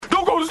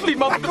sleep,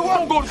 motherfucker.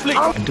 Don't go to sleep.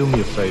 And do me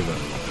a favor.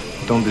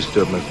 Don't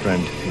disturb my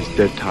friend. He's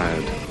dead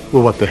tired.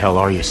 Well, what the hell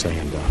are you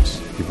saying,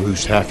 Docs? You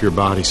lose half your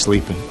body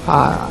sleeping?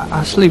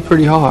 I sleep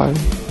pretty hard.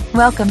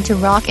 Welcome to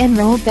Rock and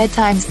Roll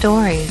Bedtime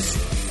Stories.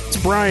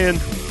 It's Brian.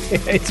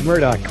 It's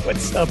Murdoch.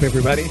 What's up,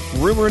 everybody?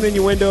 Rumor and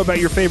innuendo about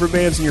your favorite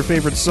bands and your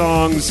favorite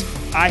songs.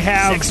 I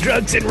have... Sex,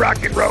 drugs, and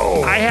rock and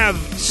roll. I have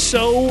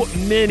so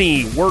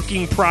many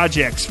working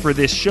projects for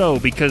this show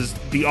because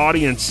the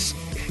audience...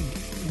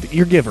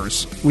 You're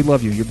givers. We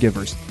love you. You're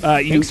givers.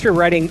 Thanks for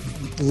writing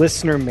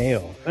listener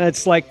mail.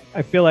 It's like,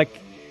 I feel like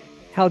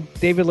how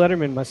David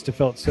Letterman must have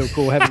felt so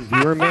cool having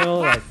viewer mail.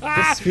 Like,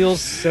 this feels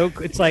so...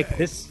 It's like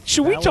this...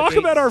 Should we talk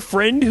about our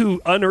friend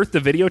who unearthed the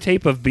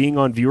videotape of being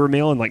on viewer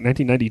mail in like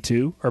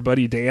 1992? Our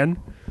buddy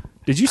Dan.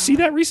 Did you see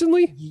that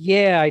recently?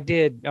 Yeah, I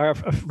did.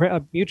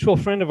 A mutual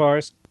friend of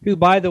ours, who,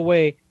 by the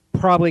way,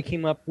 probably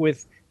came up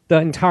with the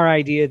entire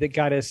idea that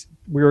got us...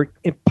 We were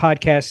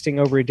podcasting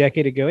over a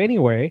decade ago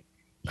anyway.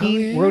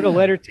 He wrote a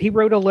letter. He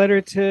wrote a letter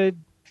to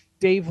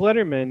Dave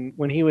Letterman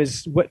when he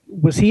was... What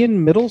was he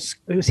in middle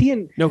school? Was he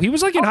in... No, he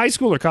was like in high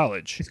school or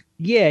college.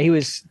 Yeah, he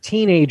was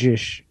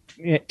teenager-ish,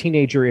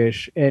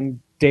 and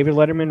David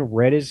Letterman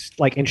read his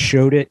and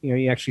showed it. You know,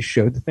 he actually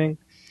showed the thing.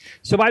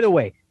 So, by the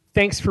way,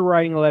 thanks for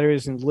writing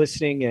letters and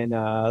listening and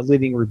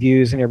leaving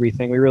reviews and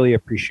everything. We really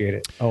appreciate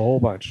it a whole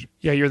bunch.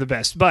 Yeah, you're the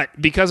best. But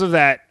because of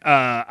that,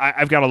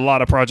 I've got a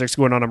lot of projects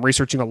going on. I'm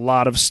researching a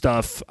lot of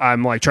stuff.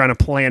 I'm like trying to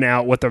plan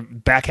out what the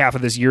back half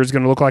of this year is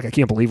going to look like. I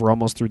can't believe we're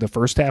almost through the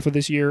first half of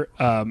this year.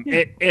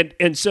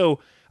 And so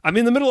I'm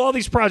in the middle of all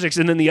these projects.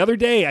 And then the other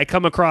day I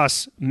come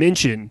across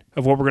mention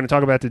of what we're going to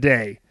talk about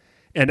today.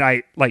 And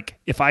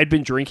if I'd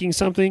been drinking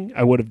something,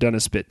 I would have done a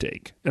spit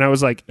take. And I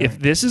was like, if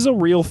this is a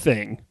real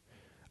thing,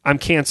 I'm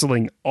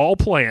canceling all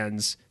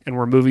plans and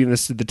we're moving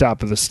this to the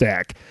top of the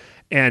stack.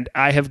 And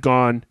I have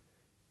gone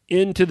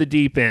into the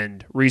deep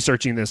end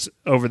researching this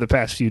over the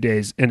past few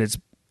days, and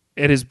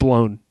it has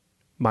blown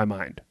my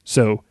mind.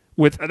 So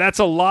that's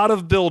a lot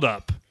of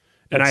buildup,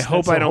 and I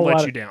hope I don't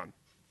let you down.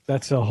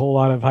 That's a whole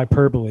lot of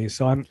hyperbole.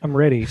 So I'm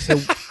ready.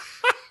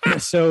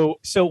 So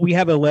so we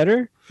have a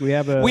letter. We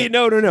have a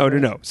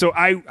no. So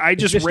I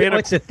just ran.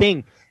 It's a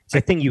thing. It's a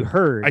thing you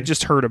heard. I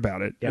just heard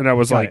about it, and I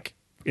was like,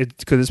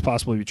 could this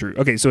possibly be true?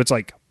 Okay, so it's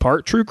like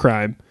part true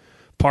crime,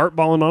 part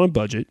balling on a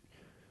budget,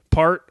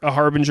 part a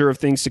harbinger of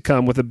things to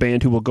come with a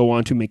band who will go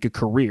on to make a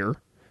career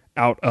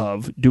out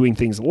of doing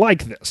things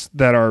like this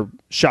that are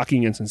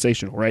shocking and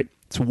sensational, right?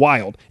 It's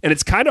wild. And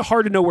it's kind of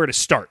hard to know where to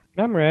start.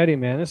 I'm ready,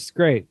 man. This is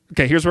great.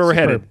 Okay, here's where we're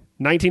headed.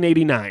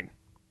 1989.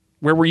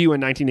 Where were you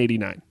in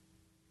 1989?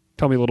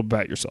 Tell me a little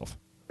about yourself.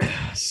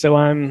 So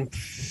I'm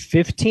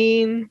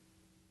 15.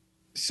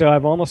 So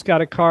I've almost got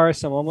a car,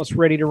 so I'm almost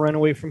ready to run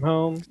away from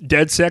home.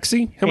 Dead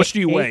sexy? How much do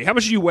you weigh? How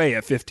much do you weigh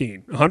at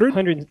 15? 100?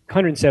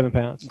 107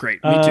 pounds.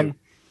 Great, me too.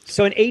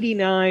 So in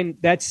 89,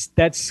 that's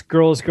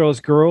girls.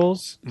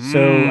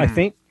 So I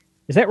think,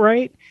 is that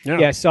right?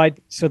 Yeah.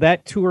 So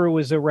that tour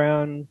was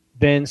around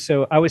then.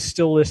 So I was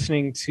still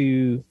listening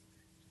to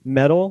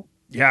metal.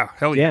 Yeah,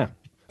 hell yeah.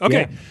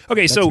 Okay, yeah,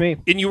 okay. So me.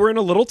 And you were in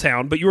a little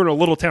town, but you were in a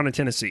little town in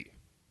Tennessee.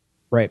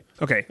 Right.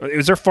 Okay.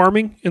 Is there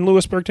farming in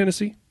Lewisburg,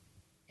 Tennessee?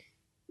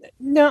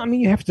 No, I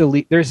mean you have to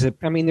leave. There's a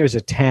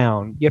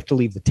town. You have to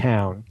leave the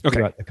town.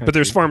 Okay, but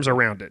there's farms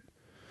around it.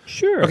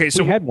 Sure. Okay,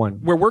 so we had one.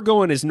 Where we're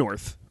going is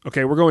north.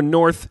 Okay, we're going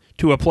north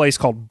to a place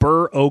called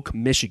Burr Oak,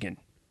 Michigan.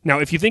 Now,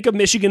 if you think of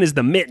Michigan as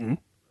the mitten,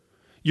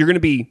 you're going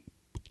to be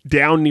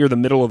down near the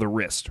middle of the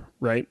wrist,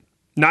 right?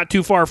 Not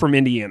too far from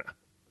Indiana,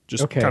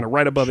 just kind of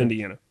right above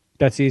Indiana.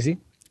 That's easy.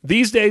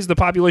 These days, the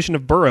population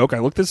of Burr Oak, I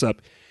looked this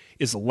up,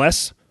 is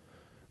less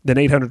than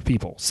 800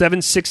 people.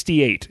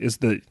 768 is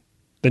the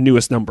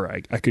newest number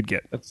I could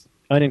get. That's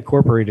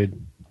unincorporated.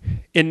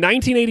 In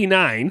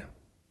 1989,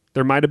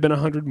 there might have been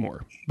 100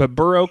 more. But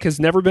Burr Oak has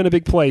never been a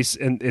big place,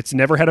 and it's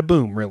never had a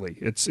boom, really.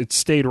 It's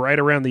stayed right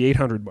around the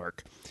 800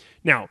 mark.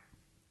 Now,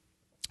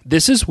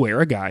 this is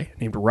where a guy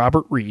named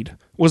Robert Reed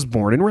was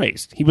born and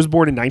raised. He was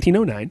born in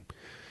 1909.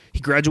 He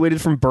graduated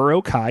from Burr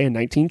Oak High in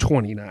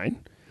 1929.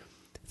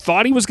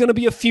 Thought he was going to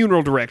be a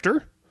funeral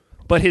director,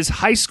 but his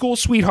high school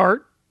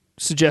sweetheart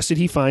suggested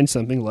he find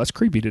something less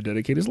creepy to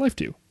dedicate his life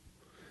to.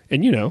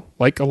 And, you know,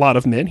 like a lot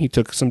of men, he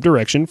took some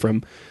direction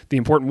from the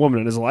important woman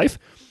in his life.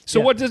 So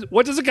what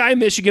does a guy in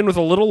Michigan with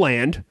a little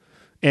land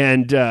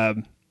and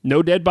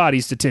no dead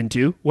bodies to tend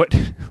to, what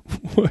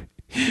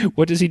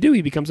does he do?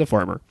 He becomes a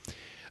farmer.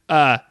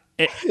 And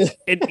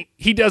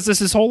he does this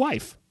his whole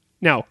life.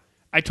 Now,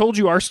 I told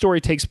you our story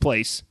takes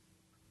place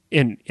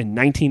in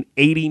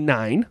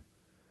 1989.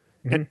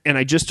 Mm-hmm. And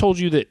I just told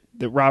you that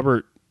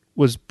Robert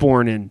was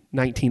born in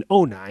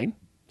 1909.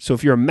 So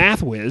if you're a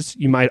math whiz,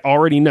 you might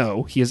already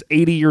know he is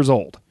 80 years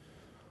old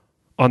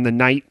on the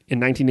night in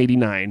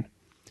 1989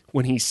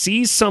 when he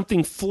sees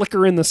something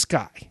flicker in the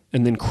sky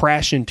and then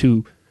crash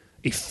into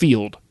a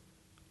field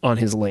on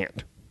his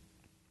land.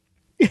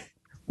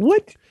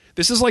 What?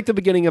 This is like the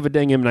beginning of a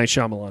dang M. Night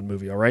Shyamalan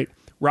movie, all right?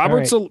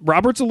 Robert's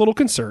a little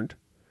concerned.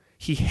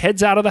 He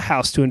heads out of the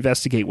house to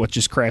investigate what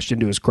just crashed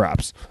into his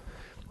crops.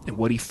 And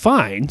what he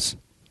finds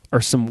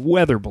are some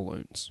weather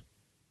balloons.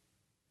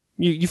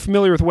 You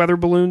familiar with weather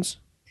balloons?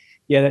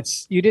 Yeah,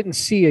 you didn't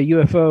see a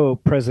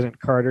UFO, President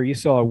Carter. You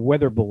saw a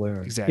weather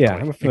balloon. Exactly. Yeah,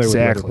 I'm familiar with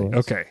weather balloons.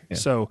 Okay. Yeah.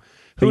 So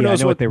But who yeah, I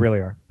knows know what what they really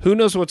are. Who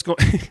knows what's going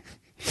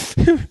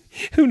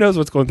Who knows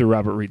what's going through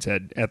Robert Reed's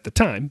head at the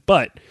time?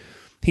 But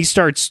he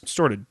starts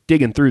sort of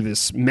digging through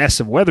this mess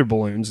of weather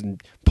balloons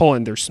and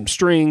pulling. There's some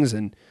strings,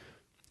 and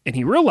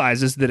he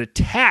realizes that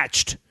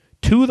attached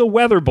to the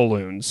weather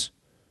balloons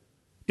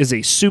is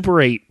a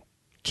Super 8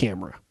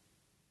 camera.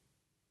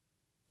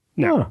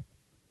 Now,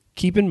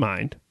 keep in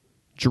mind,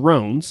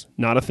 drones,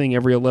 not a thing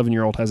every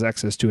 11-year-old has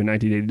access to in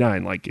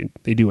 1989 like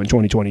they do in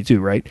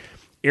 2022, right?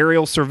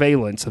 Aerial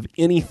surveillance of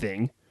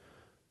anything,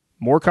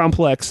 more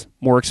complex,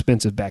 more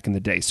expensive back in the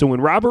day. So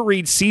when Robert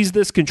Reed sees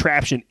this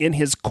contraption in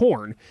his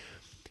corn,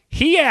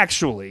 he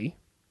actually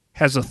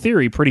has a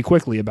theory pretty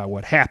quickly about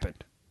what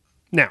happened.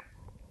 Now,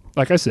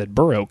 like I said,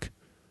 Burr Oak,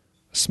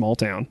 a small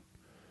town,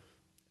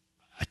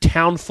 a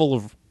town full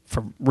of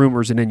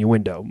rumors and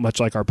innuendo, much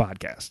like our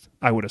podcast,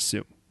 I would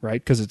assume,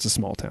 right? Because it's a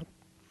small town.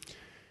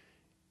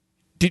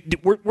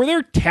 Were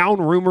there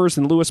town rumors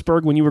in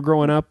Lewisburg when you were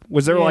growing up?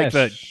 Was there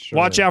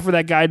watch out for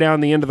that guy down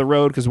the end of the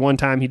road because one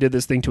time he did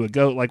this thing to a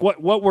goat? Like what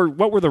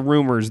were the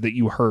rumors that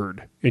you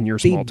heard in your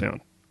small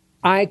town?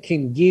 I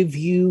can give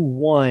you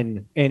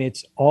one, and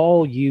it's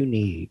all you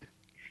need,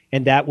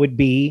 and that would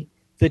be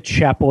the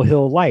Chapel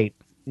Hill Light.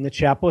 And the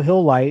Chapel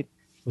Hill Light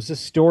was a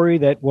story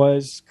that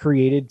was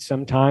created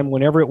sometime,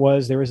 whenever it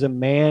was. There was a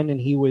man, and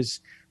he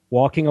was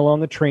walking along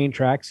the train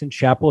tracks in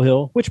Chapel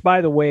Hill, which, by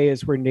the way,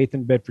 is where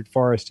Nathan Bedford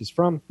Forrest is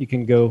from. You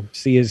can go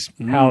see his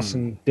house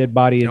and dead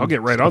body. I'll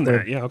get right on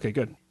that. Yeah, okay,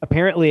 good.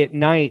 Apparently at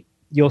night,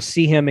 you'll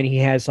see him, and he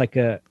has like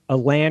a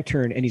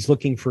lantern, and he's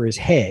looking for his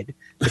head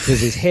because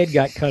his head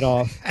got cut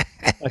off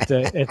at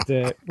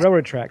the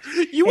railroad tracks.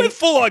 You went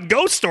full on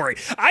ghost story.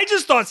 I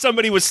just thought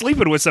somebody was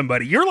sleeping with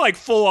somebody. You're like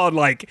full on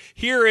like,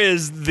 here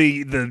is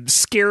the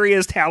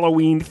scariest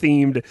Halloween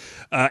themed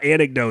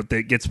anecdote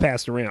that gets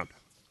passed around.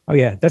 Oh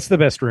yeah, that's the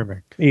best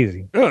rumor.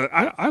 Easy.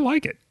 I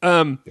like it.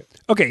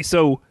 Okay,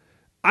 so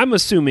I'm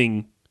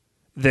assuming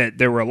that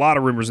there were a lot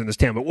of rumors in this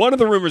town, but one of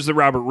the rumors that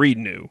Robert Reed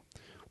knew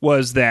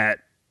was that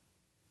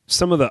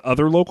some of the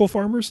other local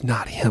farmers,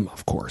 not him,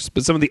 of course,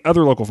 but some of the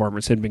other local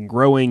farmers had been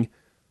growing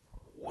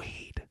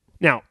weed.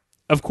 Now,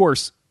 of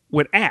course,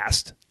 when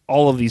asked,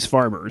 all of these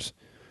farmers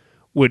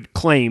would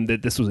claim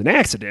that this was an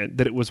accident,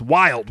 that it was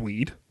wild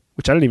weed,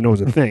 which I didn't even know was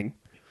a thing.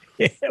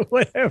 Yeah,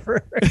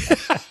 whatever.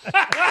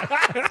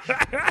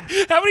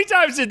 How many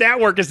times did that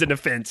work as a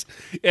defense?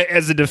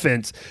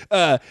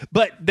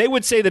 But they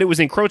would say that it was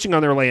encroaching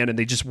on their land and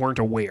they just weren't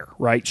aware,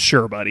 right?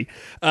 Sure, buddy.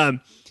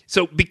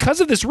 So because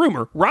of this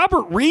rumor,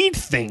 Robert Reed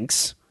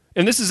thinks,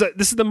 and this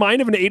is the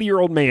mind of an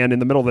 80-year-old man in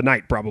the middle of the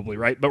night, probably,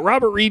 right? But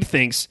Robert Reed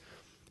thinks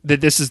that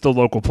this is the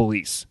local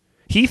police.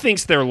 He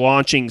thinks they're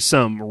launching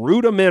some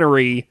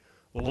rudimentary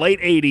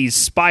late 80s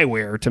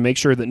spyware to make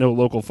sure that no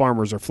local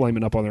farmers are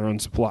flaming up on their own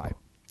supply.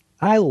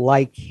 I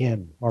like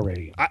him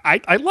already.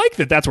 I like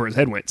that that's where his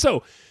head went.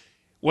 So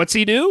what's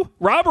he do?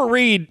 Robert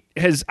Reed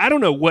has, I don't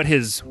know what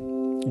his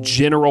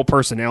general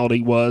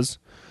personality was,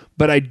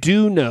 but I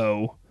do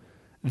know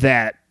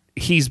that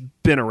he's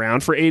been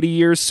around for 80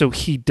 years, so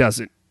he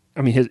doesn't,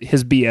 I mean,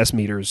 his BS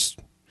meters,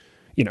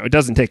 it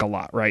doesn't take a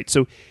lot, right?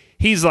 So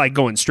he's like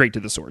going straight to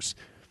the source.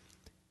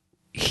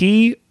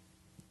 He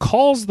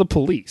calls the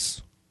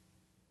police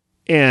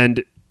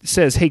and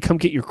says, hey, come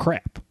get your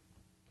crap.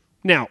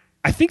 Now,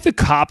 I think the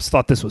cops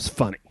thought this was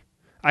funny.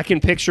 I can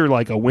picture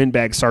like a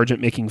windbag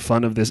sergeant making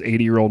fun of this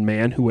 80-year-old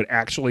man who would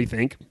actually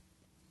think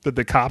that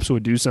the cops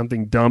would do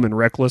something dumb and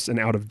reckless and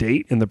out of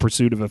date in the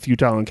pursuit of a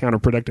futile and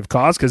counterproductive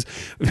cause, because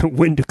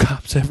when do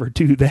cops ever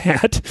do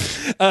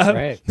that?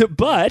 Right.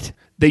 But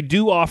they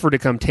do offer to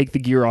come take the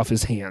gear off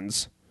his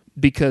hands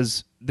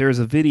because there's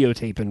a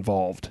videotape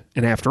involved.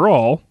 And after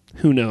all,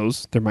 who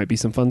knows? There might be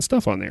some fun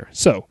stuff on there.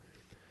 So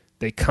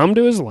they come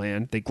to his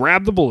land, they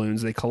grab the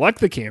balloons, they collect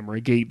the camera,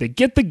 they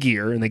get the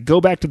gear, and they go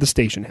back to the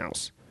station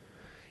house.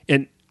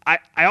 And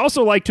I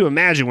also like to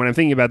imagine when I'm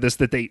thinking about this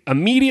that they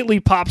immediately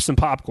pop some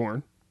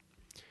popcorn,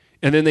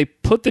 and then they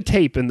put the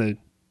tape in the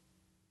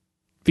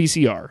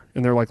VCR,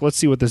 and they're like, let's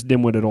see what this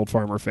dim-witted old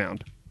farmer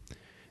found.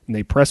 And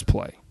they press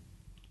play.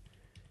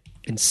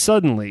 And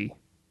suddenly,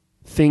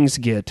 things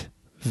get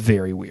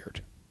very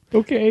weird.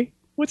 Okay,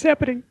 what's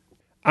happening?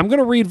 I'm going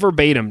to read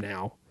verbatim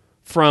now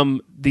from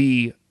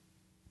the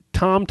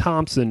Tom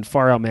Thompson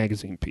Far Out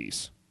Magazine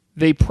piece.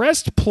 They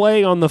pressed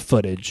play on the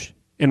footage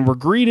and were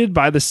greeted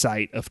by the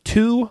sight of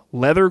two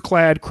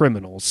leather-clad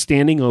criminals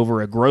standing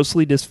over a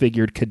grossly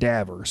disfigured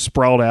cadaver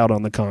sprawled out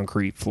on the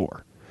concrete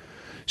floor.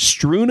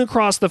 Strewn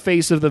across the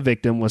face of the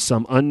victim was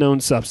some unknown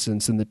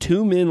substance, and the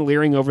two men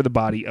leering over the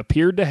body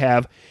appeared to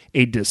have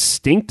a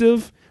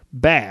distinctive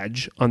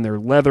badge on their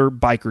leather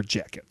biker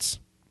jackets.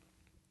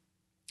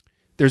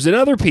 There's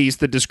another piece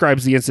that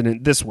describes the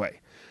incident this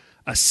way.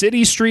 A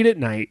city street at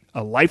night,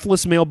 a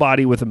lifeless male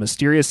body with a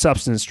mysterious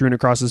substance strewn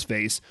across his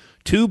face,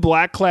 2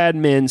 black-clad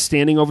men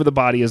standing over the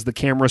body as the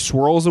camera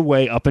swirls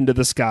away up into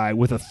the sky,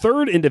 with a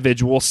third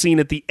individual seen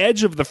at the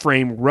edge of the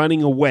frame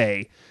running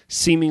away,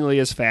 seemingly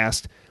as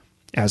fast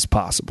as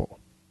possible.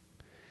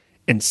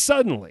 And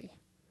suddenly,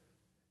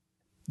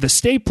 the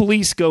state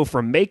police go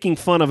from making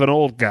fun of an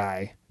old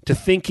guy to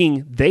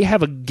thinking they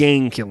have a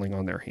gang killing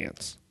on their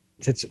hands.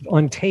 It's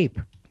on tape.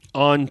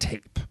 On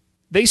tape.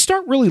 They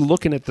start really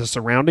looking at the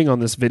surrounding on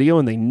this video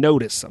and they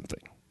notice something.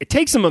 It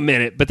takes them a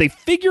minute, but they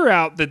figure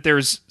out that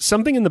there's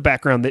something in the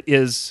background that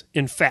is,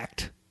 in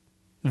fact,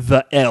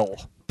 the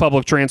L.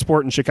 Public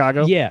transport in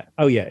Chicago. Yeah.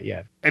 Oh,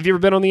 yeah. Have you ever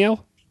been on the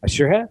L? I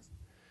sure have.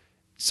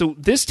 So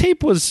this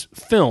tape was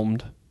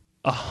filmed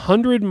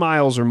 100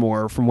 miles or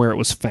more from where it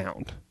was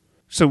found.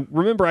 So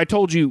remember, I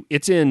told you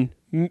it's in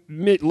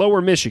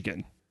lower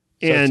Michigan.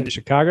 So it's in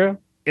Chicago?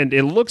 And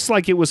it looks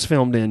like it was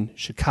filmed in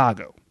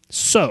Chicago.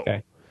 So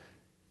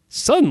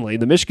suddenly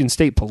the Michigan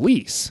State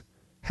Police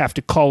have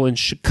to call in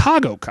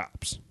Chicago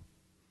cops.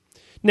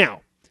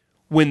 Now,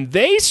 when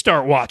they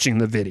start watching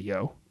the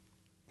video,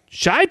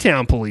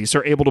 Chi-Town police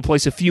are able to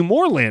place a few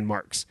more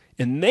landmarks,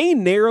 and they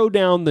narrow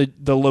down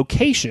the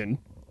location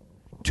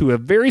to a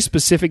very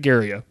specific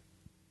area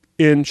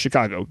in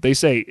Chicago. They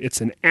say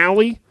it's an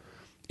alley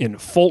in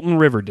Fulton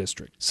River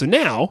District. So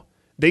now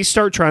they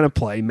start trying to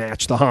play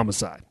Match the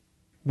Homicide.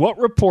 What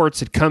reports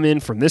had come in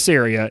from this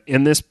area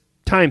in this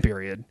time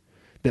period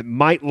that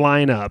might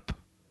line up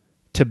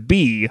to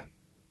be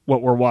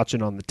what we're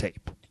watching on the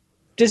tape?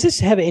 Does this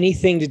have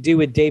anything to do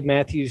with Dave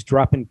Matthews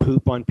dropping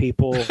poop on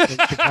people in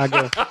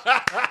Chicago?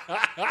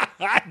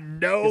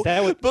 No,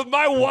 but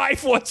my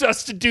wife wants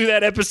us to do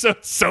that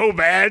episode so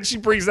bad. She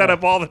brings that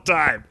up all the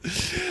time.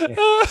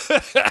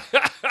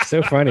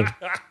 So funny.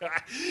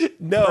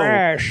 No.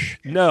 Splash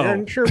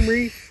into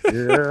me.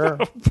 Yeah.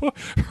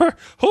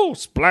 Oh,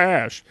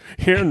 splash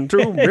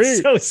into me.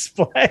 It's so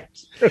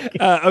splash.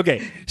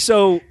 Okay,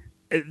 so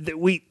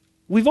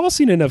we've all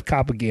seen enough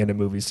propaganda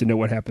movies to know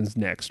what happens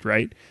next,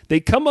 right? They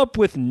come up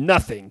with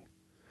nothing,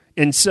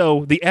 and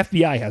so the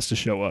FBI has to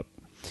show up.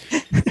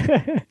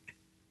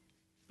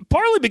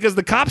 Partly because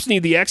the cops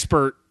need the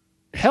expert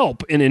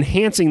help in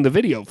enhancing the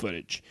video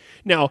footage.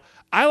 Now,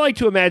 I like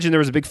to imagine there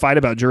was a big fight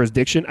about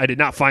jurisdiction. I did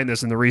not find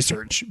this in the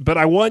research, but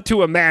I want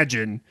to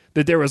imagine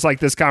that there was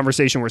like this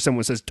conversation where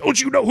someone says, "Don't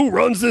you know who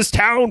runs this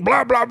town?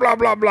 Blah, blah, blah,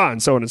 blah, blah,"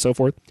 and so on and so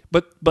forth.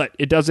 But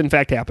it does in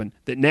fact happen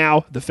that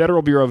now the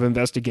Federal Bureau of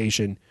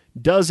Investigation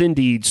does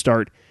indeed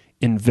start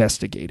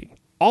investigating.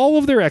 All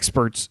of their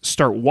experts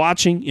start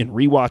watching and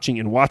rewatching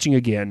and watching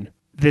again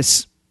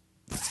this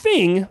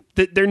thing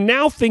that they're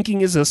now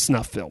thinking is a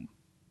snuff film.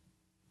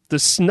 The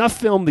snuff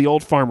film the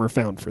old farmer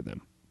found for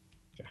them.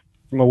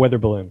 From a weather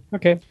balloon.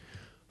 Okay.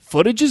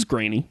 Footage is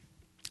grainy.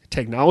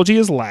 Technology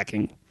is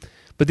lacking.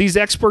 But these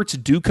experts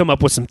do come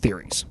up with some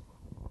theories.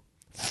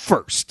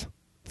 First,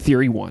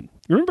 theory 1.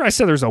 Remember I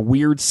said there's a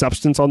weird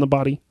substance on the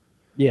body?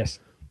 Yes.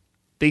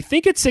 They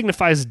think it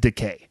signifies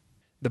decay.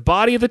 The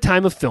body at the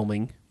time of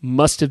filming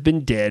must have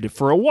been dead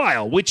for a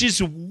while, which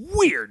is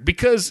weird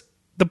because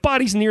the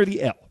body's near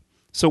the L.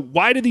 So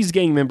why do these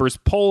gang members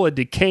pull a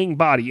decaying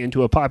body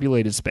into a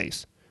populated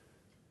space?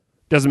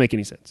 Doesn't make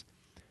any sense.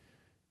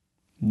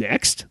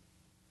 Next,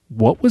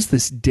 what was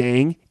this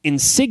dang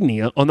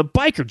insignia on the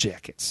biker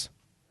jackets?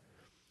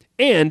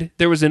 And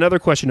there was another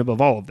question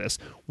above all of this.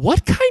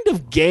 What kind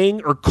of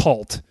gang or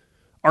cult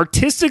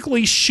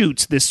artistically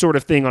shoots this sort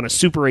of thing on a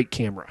Super 8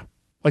 camera?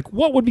 Like,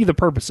 what would be the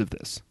purpose of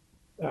this?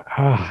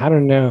 I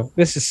don't know.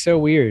 This is so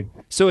weird.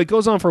 So it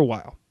goes on for a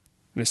while.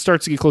 And it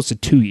starts to get close to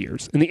 2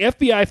 years. And the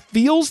FBI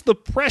feels the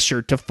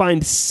pressure to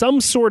find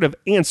some sort of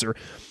answer.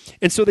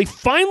 And so they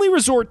finally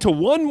resort to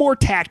one more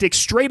tactic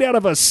straight out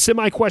of a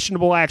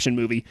semi-questionable action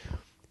movie.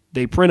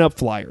 They print up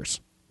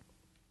flyers.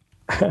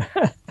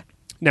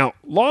 Now,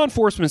 law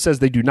enforcement says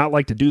they do not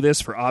like to do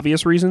this for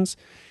obvious reasons.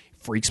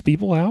 It freaks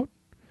people out.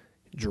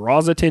 It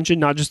draws attention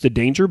not just to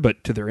danger,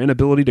 but to their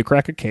inability to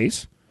crack a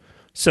case.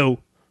 So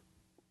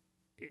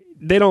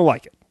they don't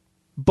like it.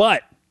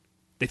 But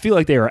they feel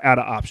like they are out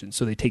of options.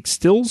 So they take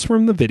stills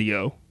from the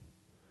video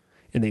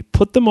and they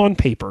put them on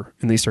paper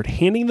and they start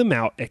handing them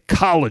out at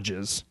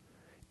colleges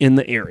in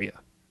the area.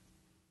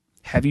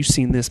 Have you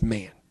seen this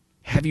man?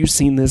 Have you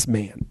seen this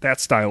man?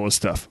 That style of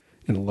stuff.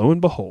 And lo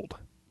and behold,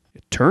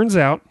 it turns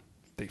out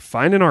they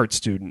find an art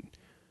student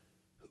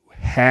who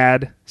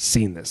had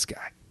seen this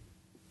guy.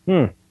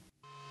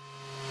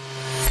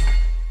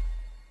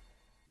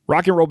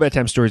 Rock and Roll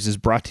Bedtime Stories is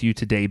brought to you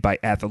today by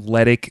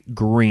Athletic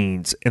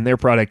Greens and their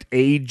product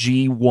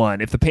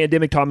AG1. If the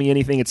pandemic taught me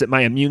anything, it's that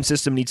my immune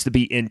system needs to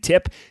be in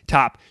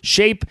tip-top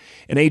shape,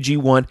 and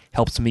AG1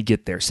 helps me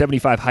get there.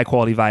 75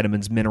 high-quality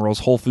vitamins, minerals,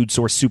 whole food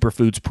source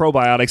superfoods,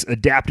 probiotics,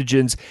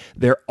 adaptogens,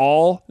 they're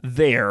all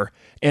there.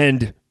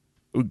 And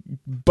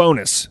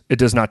bonus, it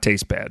does not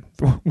taste bad,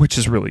 which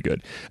is really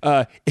good.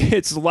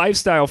 It's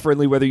lifestyle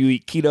friendly, whether you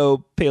eat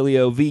keto,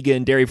 paleo,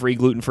 vegan, dairy-free,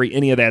 gluten-free,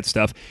 any of that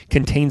stuff.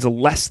 Contains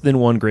less than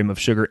 1 gram of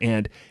sugar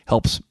and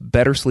helps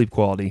better sleep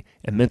quality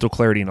and mental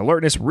clarity and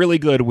alertness. Really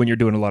good when you're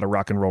doing a lot of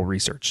rock and roll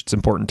research. It's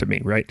important to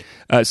me, right?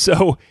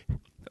 So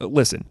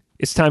listen,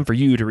 it's time for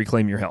you to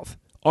reclaim your health.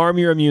 Arm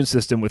your immune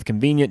system with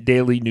convenient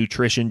daily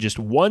nutrition. Just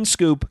 1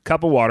 scoop,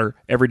 cup of water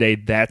every day.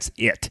 That's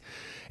it.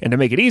 And to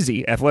make it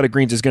easy, Athletic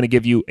Greens is going to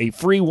give you a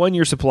free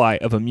 1-year supply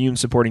of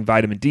immune-supporting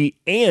vitamin D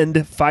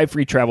and 5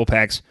 free travel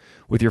packs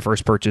with your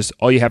first purchase.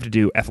 All you have to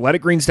do,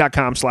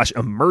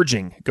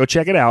 athleticgreens.com/emerging. Go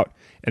check it out,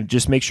 and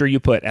just make sure you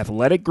put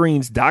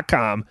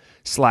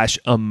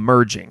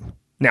athleticgreens.com/emerging.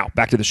 Now,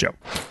 back to the show.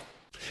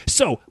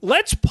 So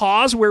let's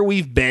pause where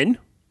we've been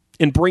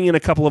and bring in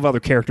a couple of other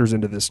characters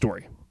into this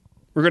story.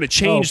 We're going to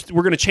change.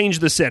 We're going to change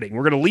the setting.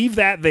 We're going to leave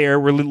that there.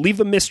 We're going to leave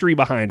the mystery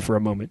behind for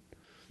a moment.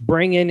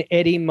 Bring in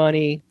Eddie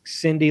Money,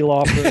 Cyndi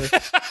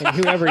Lauper, and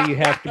whoever you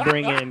have to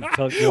bring in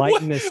to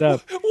lighten this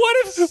up.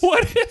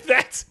 What if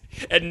that's...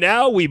 And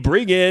now we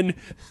bring in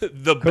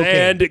the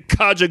band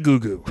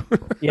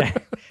Kajagoogoo. Yeah.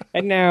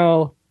 And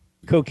now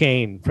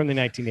cocaine from the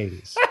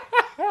 1980s.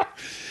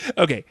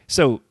 Okay,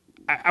 so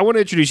I want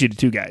to introduce you to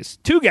 2 guys.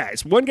 2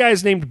 guys. One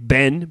guy's named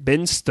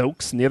Ben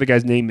Stokes, and the other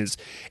guy's name is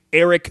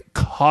Eric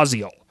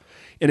Koziol.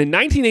 And in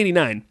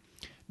 1989,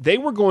 they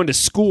were going to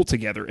school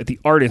together at the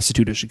Art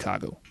Institute of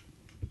Chicago.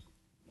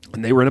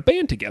 And they were in a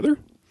band together.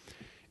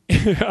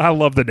 I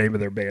love the name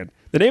of their band.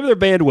 The name of their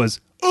band was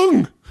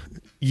UNGH!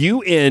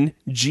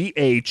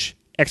 UNGH!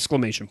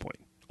 Exclamation point.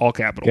 All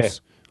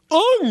capitals.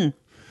 Okay. UNGH!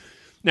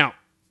 Now,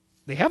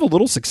 they have a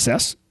little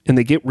success, and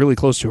they get really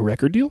close to a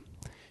record deal,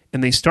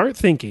 and they start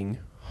thinking,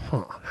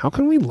 how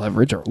can we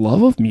leverage our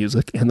love of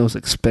music and those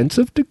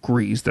expensive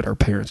degrees that our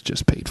parents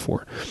just paid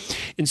for?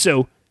 And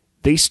so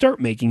they start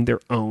making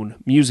their own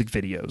music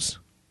videos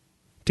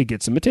to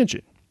get some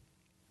attention.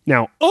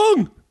 Now,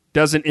 UNGH!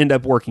 Doesn't end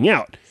up working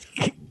out.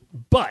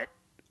 But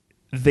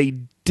they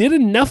did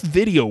enough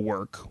video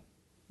work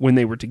when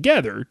they were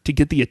together to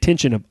get the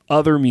attention of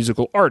other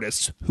musical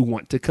artists who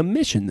want to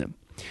commission them.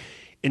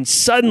 And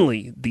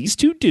suddenly, these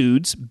 2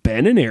 dudes,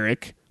 Ben and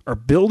Eric, are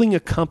building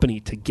a company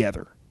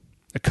together.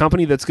 A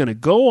company that's going to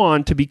go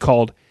on to be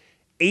called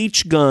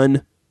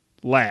H-Gun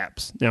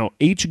Labs. Now,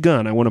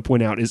 H-Gun, I want to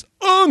point out, is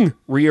UNGH!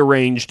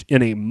 Rearranged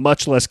in a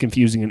much less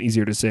confusing and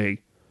easier to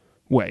say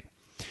way.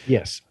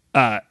 Yes.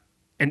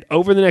 And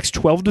over the next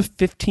 12 to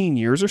 15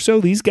 years or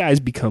so, these guys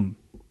become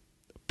a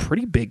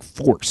pretty big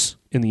force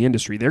in the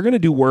industry. They're going to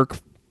do work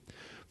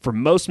for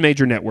most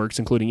major networks,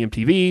 including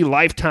MTV,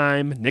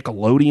 Lifetime,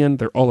 Nickelodeon.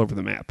 They're all over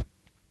the map.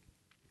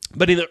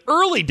 But in the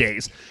early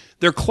days,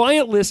 their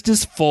client list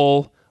is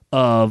full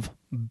of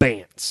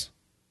bands.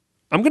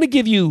 I'm going to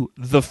give you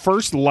the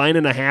first line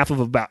and a half of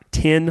about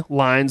 10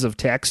 lines of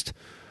text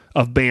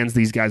of bands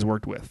these guys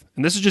worked with.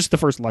 And this is just the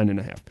first line and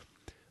a half.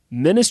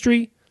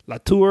 Ministry, La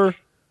Tour,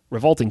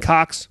 Revolting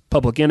Cocks,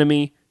 Public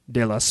Enemy,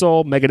 De La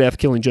Soul, Megadeth,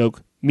 Killing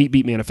Joke, Meat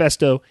Beat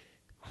Manifesto,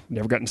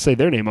 never gotten to say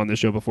their name on this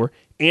show before,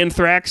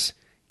 Anthrax,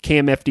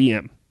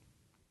 KMFDM.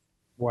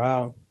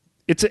 Wow.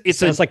 It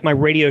sounds like my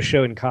radio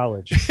show in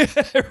college.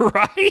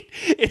 Right?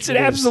 It's an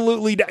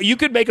absolutely... You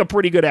could make a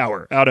pretty good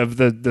hour out of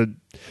the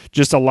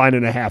just a line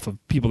and a half of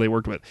people they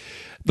worked with.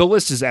 The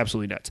list is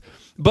absolutely nuts.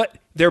 But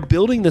they're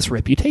building this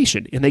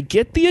reputation, and they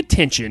get the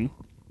attention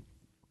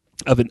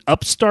of an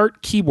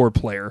upstart keyboard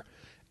player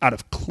out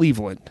of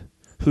Cleveland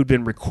who'd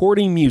been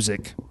recording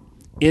music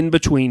in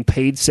between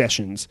paid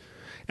sessions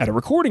at a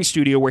recording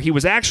studio where he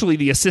was actually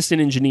the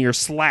assistant engineer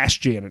 /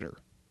 janitor.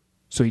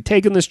 So he'd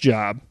taken this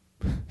job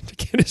to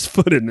get his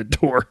foot in the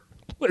door.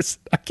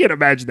 Listen, I can't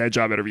imagine that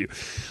job interview.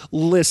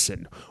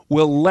 Listen,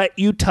 we'll let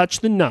you touch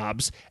the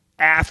knobs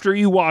after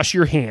you wash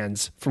your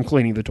hands from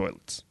cleaning the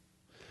toilets.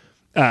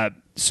 The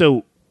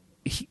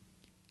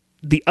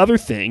other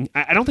thing,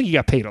 I don't think he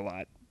got paid a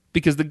lot,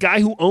 because the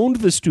guy who owned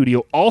the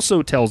studio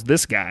also tells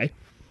this guy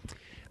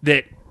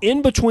that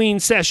in between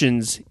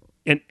sessions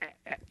and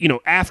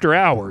after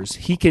hours,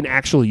 he can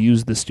actually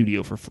use the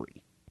studio for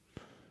free.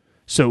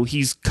 So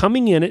he's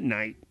coming in at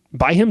night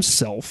by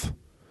himself,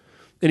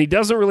 and he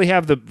doesn't really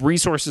have the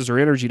resources or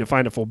energy to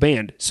find a full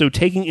band. So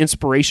taking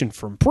inspiration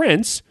from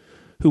Prince,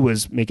 who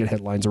was making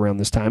headlines around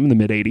this time in the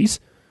mid-'80s,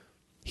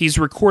 he's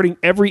recording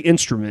every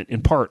instrument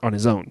in part on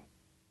his own.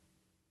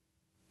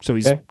 So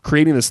he's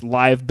creating this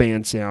live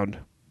band sound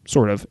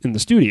sort of in the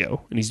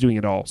studio, and he's doing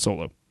it all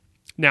solo.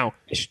 Now,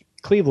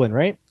 Cleveland,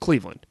 right?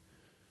 Cleveland.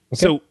 Okay.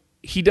 So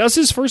he does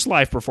his first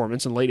live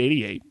performance in late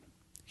 88.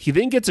 He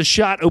then gets a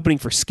shot opening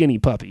for Skinny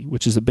Puppy,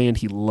 which is a band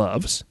he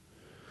loves.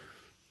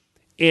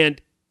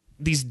 And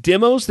these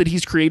demos that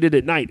he's created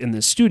at night in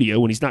this studio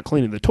when he's not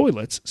cleaning the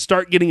toilets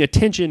start getting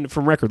attention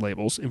from record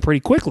labels, and pretty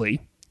quickly,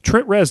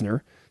 Trent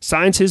Reznor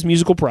signs his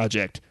musical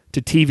project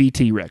to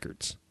TVT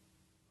Records.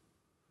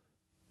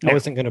 I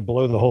wasn't going to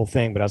blow the whole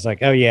thing, but I was like,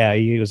 oh, yeah,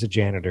 he was a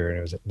janitor, and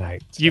it was at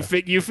night. So. You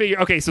figure,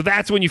 okay, so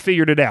that's when you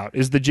figured it out,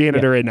 is the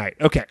janitor at night.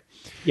 Okay.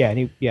 Yeah,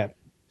 and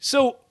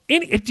So,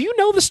 do you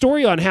know the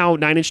story on how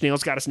Nine Inch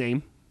Nails got its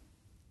name?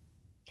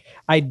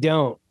 I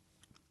don't.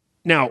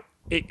 Now,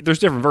 there's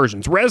different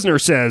versions. Reznor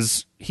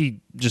says he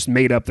just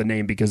made up the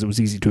name because it was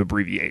easy to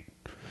abbreviate.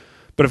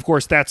 But of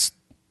course, that's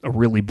a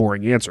really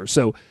boring answer.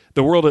 So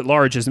the world at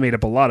large has made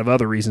up a lot of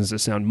other reasons that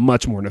sound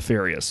much more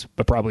nefarious,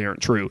 but probably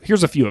aren't true.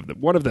 Here's a few of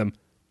them. One of them,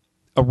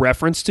 a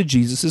reference to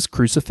Jesus'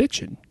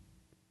 crucifixion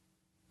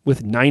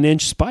with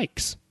 9-inch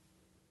spikes.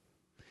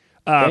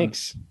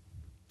 Thanks.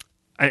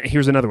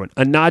 Here's another one.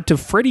 A nod to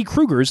Freddy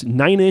Krueger's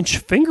 9-inch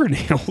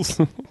fingernails.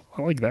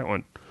 I like that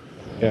one.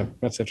 Yeah,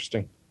 that's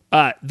interesting.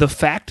 The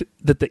fact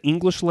that the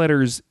English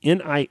letters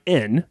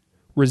N-I-N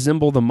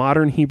resemble the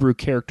modern Hebrew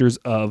characters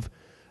of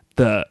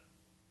the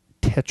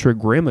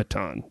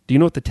Tetragrammaton. Do you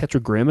know what the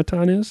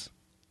Tetragrammaton is?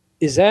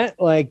 Is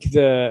that like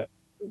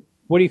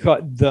what do you call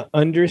it? The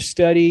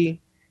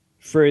understudy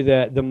for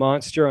the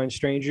monster on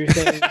Stranger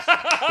Things?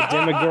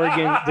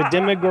 The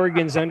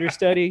Demogorgon's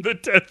understudy?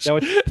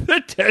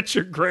 The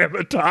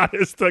Tetragrammaton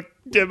is the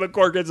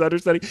Demogorgon's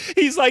understudy.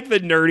 He's like the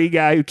nerdy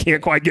guy who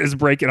can't quite get his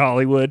break in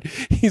Hollywood.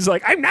 He's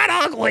like, I'm not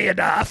ugly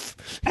enough.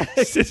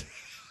 It's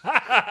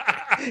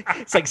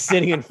like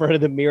sitting in front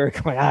of the mirror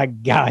going,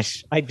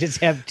 gosh, I just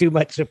have too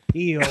much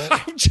appeal.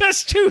 I'm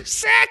just too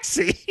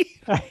sexy.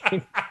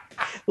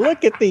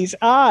 Look at these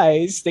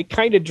eyes. They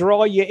kind of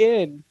draw you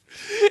in.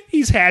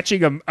 He's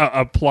hatching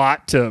a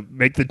plot to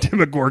make the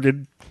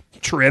Demogorgon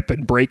trip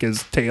and break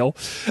his tail.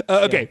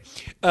 Okay.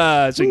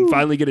 So he can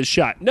finally get his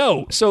shot.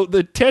 No. So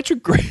the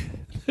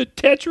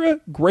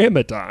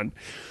Tetragrammaton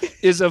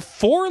is a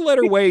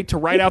 4-letter way to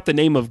write out the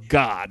name of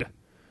God.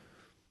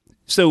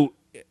 So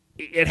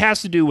it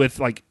has to do with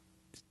like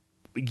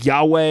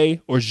Yahweh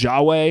or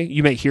Yahweh.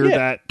 You may hear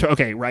that.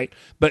 Okay, right.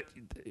 But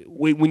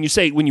when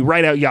you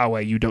write out Yahweh,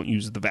 you don't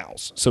use the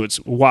vowels. So it's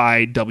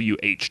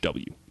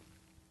YWHW.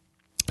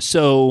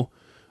 So,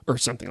 or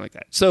something like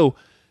that. So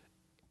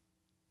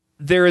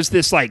there is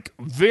this like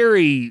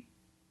very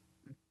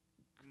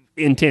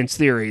intense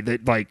theory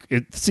that like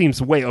it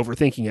seems way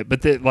overthinking it,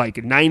 but that like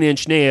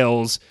 9-inch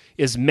nails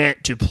is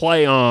meant to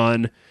play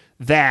on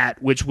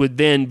that, which would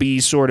then be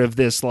sort of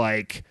this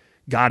like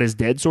God is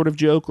dead sort of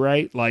joke,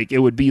 right? Like it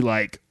would be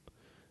like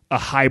a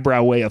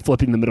highbrow way of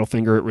flipping the middle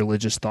finger at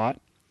religious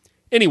thought.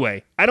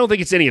 Anyway, I don't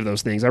think it's any of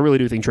those things. I really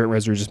do think Trent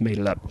Reznor just made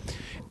it up.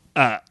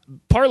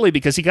 Partly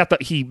because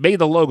he made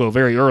the logo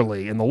very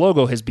early, and the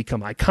logo has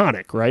become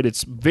iconic, right?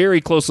 It's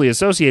very closely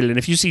associated, and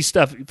if you see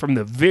stuff from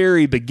the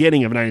very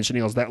beginning of Nine Inch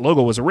Nails, that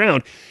logo was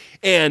around,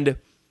 and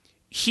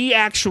he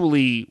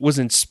actually was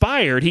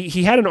inspired.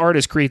 He had an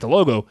artist create the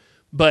logo,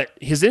 but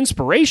his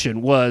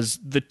inspiration was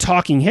the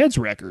Talking Heads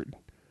record.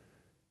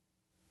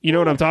 You know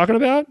what I'm talking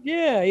about?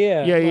 Yeah.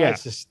 Yeah.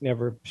 It's just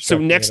never. So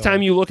next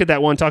time you look at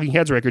that one Talking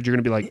Heads record, you're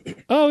going to be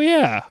like, oh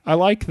yeah, I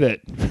like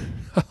that.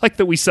 I like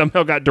that we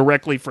somehow got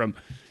directly from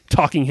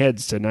Talking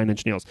Heads to Nine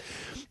Inch Nails.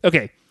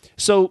 Okay,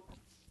 so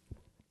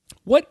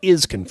what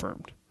is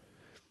confirmed?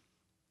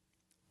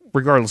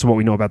 Regardless of what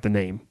we know about the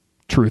name,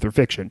 truth or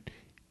fiction,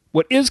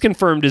 what is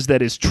confirmed is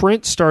that as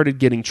Trent started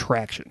getting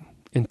traction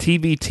and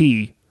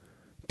TVT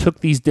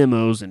took these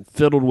demos and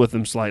fiddled with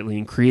them slightly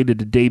and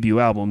created a debut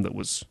album that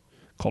was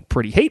called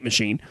Pretty Hate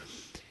Machine,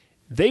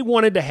 they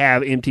wanted to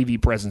have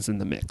MTV presence in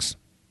the mix.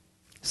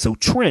 So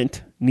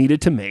Trent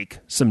needed to make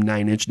some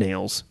Nine Inch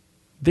Nails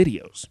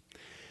videos.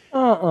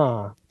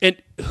 And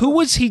who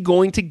was he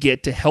going to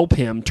get to help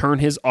him turn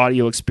his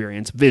audio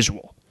experience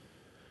visual?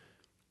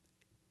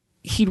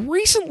 He'd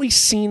recently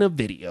seen a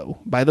video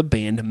by the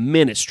band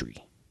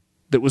Ministry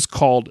that was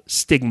called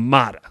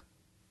Stigmata.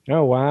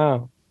 Oh,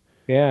 wow.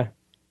 Yeah.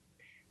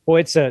 Well,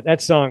 it's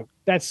that song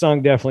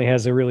definitely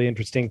has a really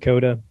interesting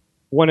coda.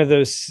 One of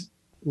those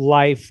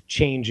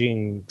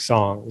life-changing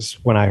songs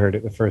when I heard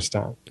it the first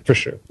time, for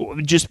sure.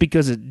 Just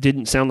because it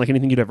didn't sound like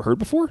anything you'd ever heard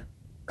before?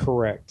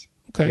 Correct.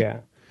 Okay. Yeah.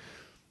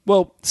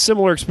 Well,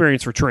 similar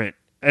experience for Trent,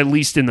 at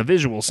least in the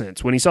visual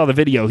sense. When he saw the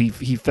video, he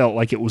felt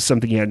like it was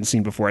something he hadn't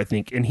seen before, I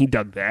think, and he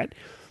dug that.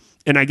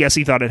 And I guess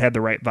he thought it had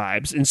the right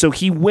vibes. And so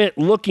he went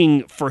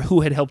looking for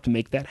who had helped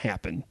make that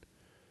happen.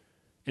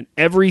 And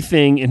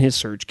everything in his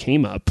search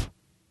came up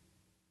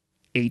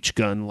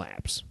H-Gun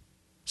Labs.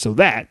 So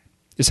that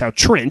is how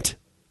Trent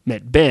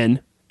met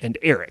Ben and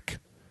Eric.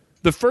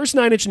 The first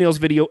Nine Inch Nails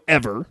video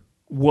ever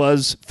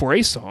was for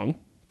a song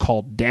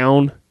called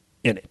Down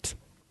in It.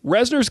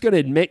 Reznor's going to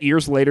admit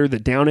years later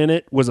that Down in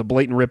It was a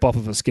blatant ripoff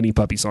of a Skinny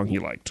Puppy song he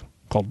liked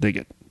called Dig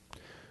It.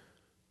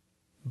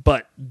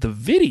 But the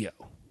video,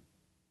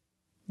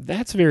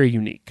 that's very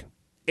unique.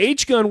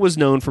 H-Gun was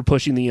known for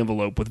pushing the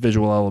envelope with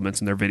visual elements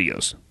in their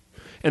videos.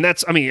 And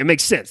it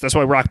makes sense. That's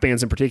why rock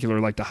bands in particular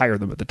like to hire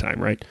them at the time,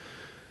 right?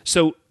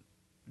 So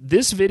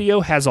this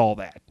video has all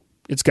that.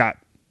 It's got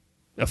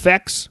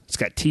effects. It's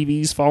got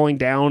TVs falling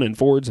down and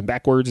forwards and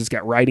backwards. It's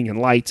got writing and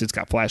lights. It's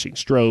got flashing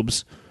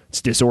strobes.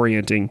 It's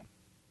disorienting.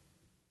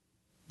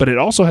 But it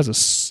also has a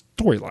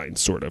storyline,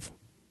 sort of.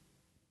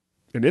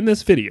 And in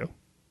this video,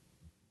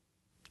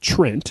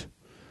 Trent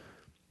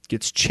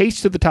gets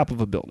chased to the top of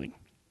a building.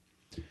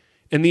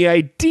 And the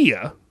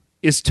idea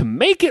is to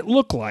make it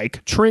look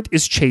like Trent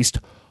is chased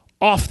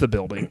off the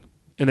building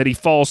and that he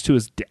falls to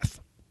his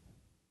death.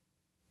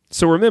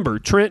 So remember,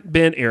 Trent,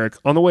 Ben, Eric,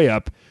 on the way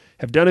up,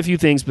 have done a few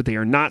things, but they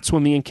are not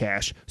swimming in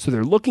cash. So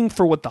they're looking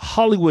for what the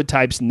Hollywood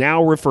types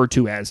now refer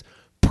to as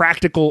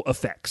practical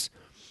effects.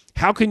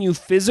 How can you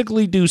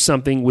physically do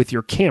something with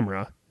your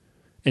camera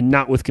and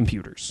not with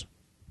computers?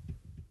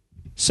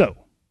 So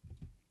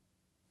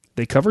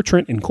they cover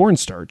Trent in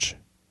cornstarch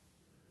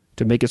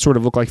to make it sort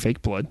of look like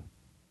fake blood.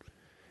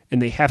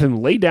 And they have him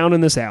lay down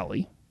in this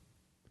alley.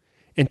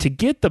 And to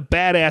get the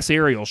badass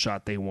aerial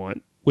shot they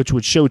want, which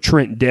would show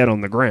Trent dead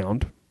on the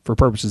ground for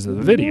purposes of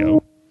the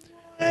video,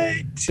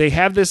 they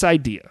have this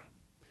idea.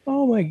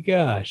 Oh my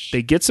gosh.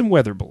 They get some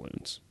weather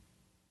balloons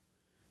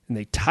and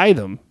they tie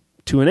them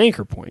to an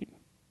anchor point.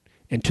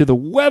 And to the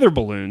weather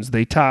balloons,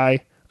 they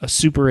tie a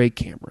Super 8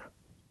 camera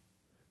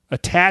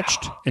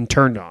attached and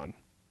turned on.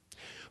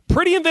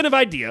 Pretty inventive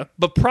idea,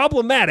 but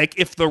problematic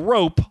if the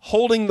rope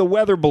holding the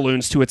weather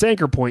balloons to its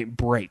anchor point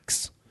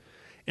breaks.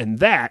 And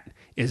that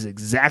is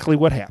exactly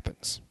what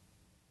happens.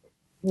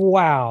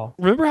 Wow.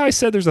 Remember how I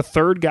said there's a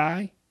third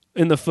guy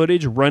in the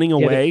footage running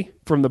away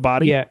from the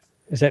body? Yeah.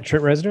 Is that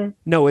Trent Reznor?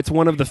 No, it's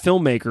one of the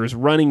filmmakers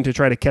running to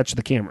try to catch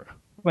the camera.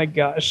 Oh my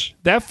gosh.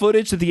 That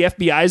footage that the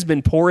FBI has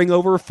been poring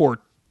over for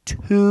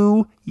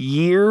 2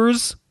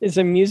 years. It's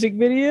a music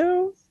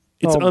video?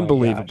 It's Oh my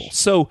unbelievable. gosh.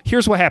 So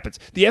here's what happens.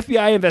 The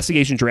FBI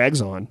investigation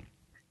drags on.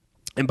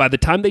 And by the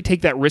time they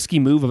take that risky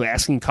move of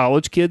asking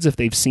college kids if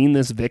they've seen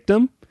this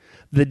victim,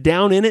 the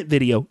Down In It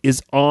video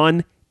is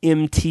on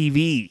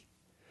MTV.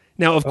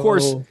 Now, of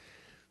course,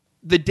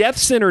 the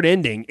death-centered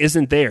ending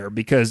isn't there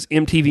because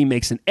MTV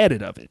makes an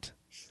edit of it.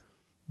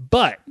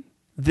 But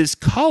this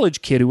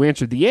college kid who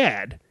answered the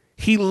ad,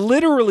 he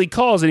literally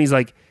calls and he's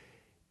like,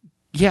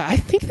 yeah, I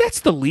think that's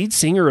the lead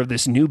singer of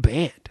this new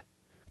band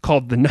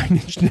called the Nine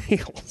Inch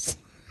Nails.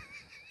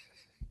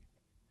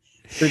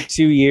 For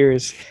 2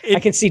 years. I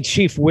can see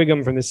Chief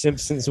Wiggum from The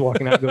Simpsons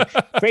walking out going,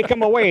 take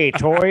them away,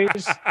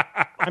 toys.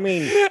 I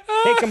mean,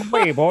 take them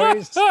away,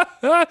 boys.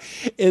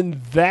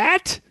 And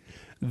that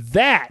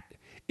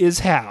is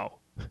how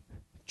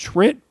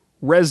Trent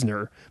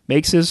Reznor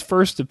makes his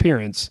first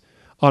appearance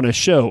on a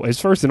show, his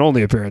first and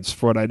only appearance,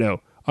 for what I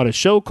know, on a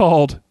show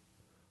called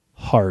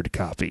Hard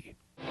Copy.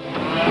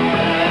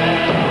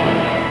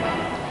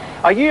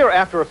 A year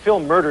after a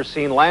film murder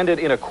scene landed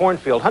in a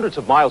cornfield hundreds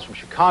of miles from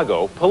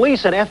Chicago,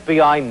 police and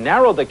FBI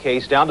narrowed the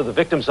case down to the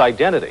victim's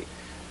identity.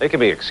 They can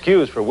be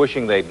excused for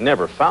wishing they'd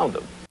never found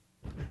him.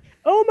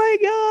 Oh my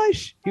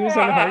gosh. He was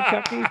on Hard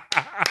Copy.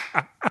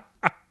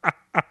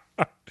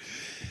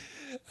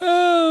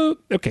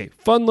 Okay,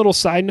 fun little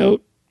side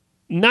note.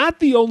 Not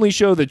the only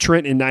show that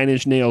Trent and Nine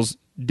Inch Nails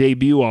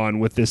debut on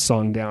with this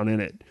song Down In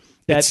It.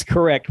 That's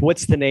correct.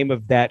 What's the name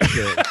of that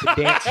show? The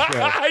dance show.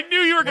 I knew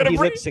you were going to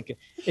bring it.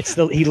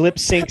 He lip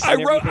syncs.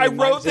 I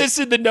wrote this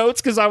in the notes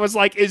because I was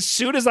like, as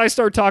soon as I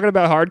start talking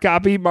about Hard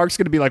Copy, Mark's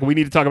going to be like, we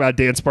need to talk about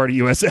Dance Party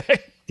USA.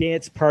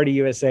 Dance Party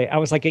USA. I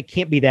was like, it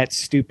can't be that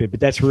stupid, but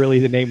that's really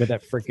the name of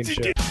that freaking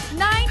show.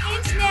 9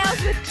 Inch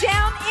Nails with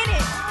Down In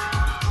It.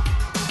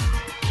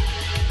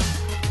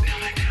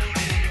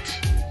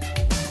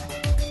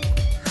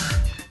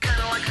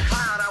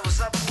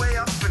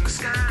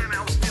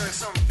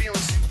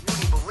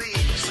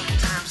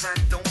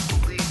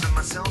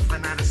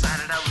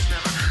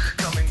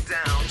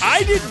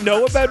 I didn't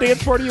know about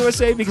Dance Party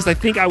USA because I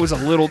think I was a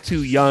little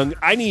too young.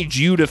 I need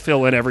you to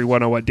fill in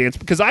everyone on what dance,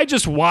 because I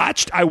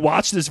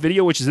watched this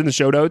video, which is in the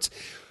show notes,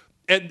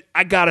 and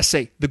I gotta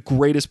say, the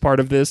greatest part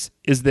of this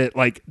is that,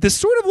 like, this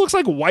sort of looks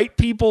like white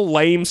people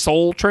lame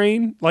Soul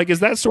Train. Like,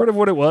 is that sort of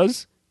what it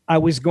was? I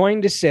was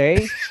going to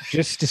say,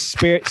 just to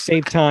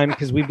save time,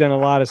 because we've done a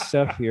lot of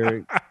stuff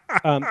here,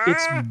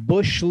 it's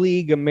Bush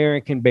League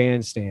American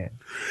Bandstand.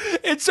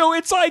 And so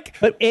it's like...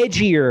 But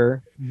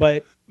edgier,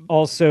 but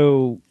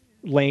also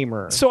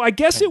lamer. So I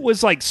guess it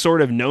was like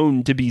sort of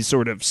known to be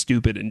sort of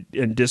stupid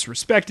and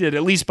disrespected,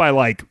 at least by,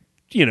 like,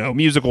 you know,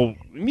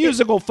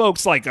 musical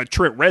folks like a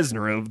Trent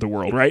Reznor of the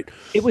world, right?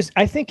 It was.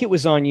 I think it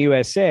was on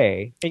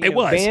USA. And, it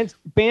was.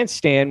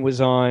 Bandstand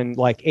was on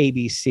like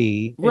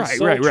ABC.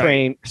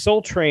 Right.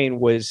 Soul Train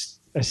was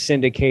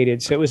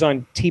syndicated, so it was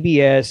on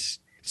TBS.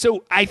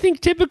 So I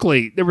think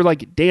typically there were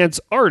like dance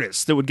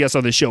artists that would guest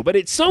on the show, but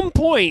at some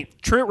point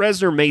Trent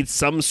Reznor made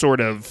some sort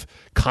of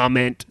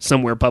comment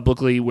somewhere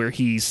publicly where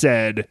he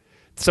said,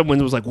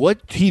 someone was like,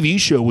 "What TV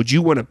show would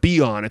you want to be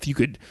on if you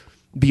could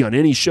be on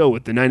any show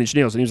with the Nine Inch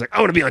Nails?" And he was like, "I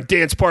want to be on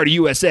Dance Party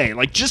USA,"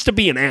 like just to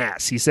be an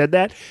ass. He said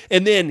that,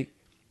 and then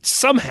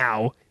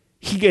somehow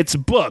he gets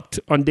booked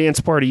on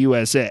Dance Party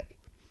USA,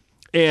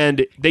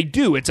 and they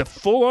do. It's a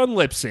full-on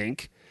lip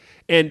sync,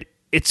 and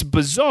it's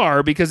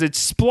bizarre because it's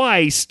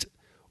spliced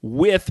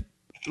with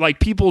like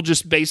people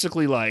just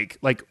basically like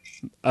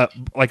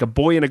a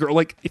boy and a girl.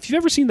 Like, if you've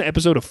ever seen the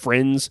episode of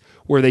Friends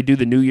where they do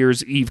the New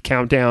Year's Eve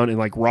countdown and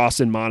like Ross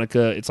and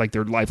Monica, it's like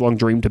their lifelong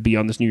dream to be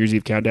on this New Year's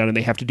Eve countdown and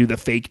they have to do the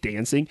fake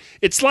dancing.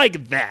 It's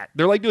like that.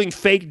 They're like doing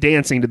fake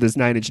dancing to this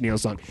Nine Inch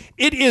Nails song.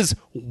 It is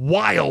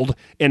wild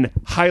and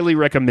highly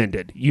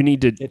recommended. You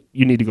need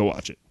to go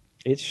watch it.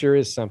 It sure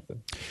is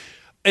something.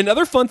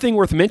 Another fun thing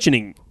worth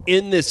mentioning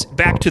in this,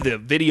 back to the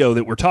video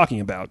that we're talking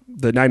about,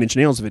 the Nine Inch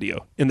Nails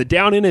video, in the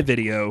Down In It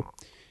video,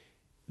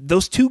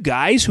 those two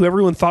guys who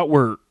everyone thought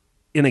were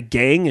in a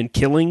gang and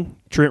killing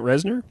Trent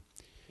Reznor,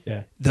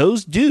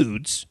 those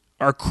dudes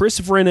are Chris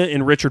Vrenna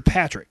and Richard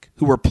Patrick,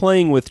 who were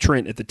playing with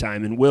Trent at the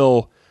time and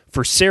will,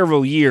 for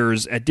several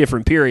years at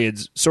different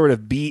periods, sort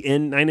of be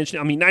in Nine Inch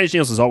Nails. I mean, Nine Inch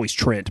Nails is always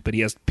Trent, but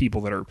he has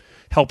people that are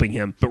helping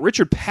him. But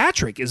Richard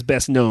Patrick is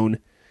best known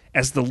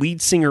as the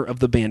lead singer of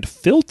the band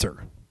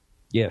Filter.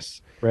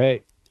 Yes,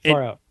 right.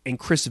 Far out. And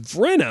Chris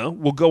Vrenna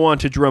will go on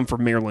to drum for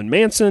Marilyn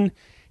Manson.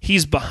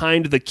 He's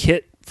behind the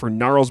kit for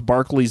Gnarls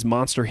Barkley's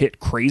monster hit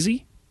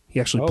Crazy. He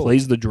actually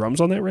plays the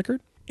drums on that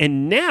record.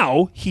 And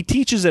now he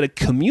teaches at a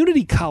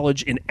community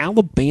college in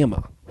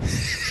Alabama.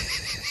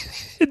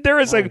 There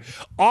is an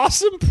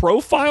awesome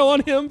profile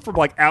on him from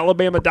like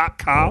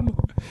Alabama.com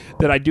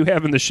that I do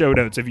have in the show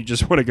notes if you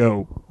just want to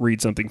go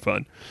read something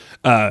fun,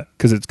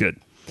 because it's good.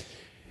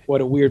 What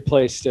a weird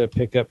place to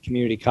pick up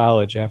community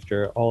college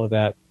after all of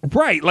that.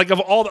 Right. Like, of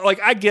all, like,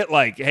 I get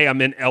like, hey,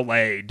 I'm in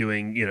LA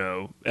doing,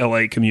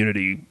 LA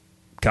community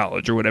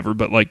college or whatever,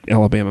 but like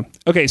Alabama.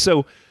 Okay.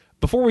 So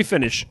before we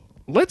finish,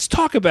 let's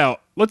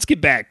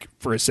get back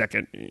for a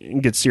second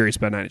and get serious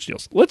about Nine Inch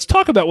Nails. Let's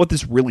talk about what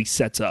this really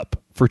sets up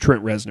for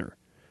Trent Reznor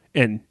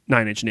and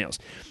Nine Inch Nails.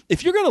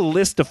 If you're going to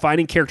list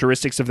defining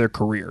characteristics of their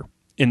career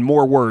in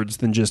more words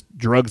than just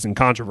drugs and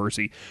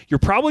controversy, you're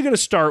probably going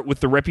to start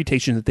with the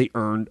reputation that they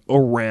earned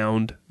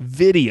around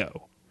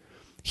video.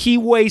 He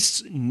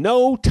wastes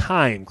no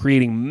time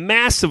creating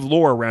massive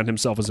lore around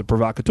himself as a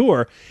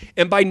provocateur,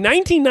 and by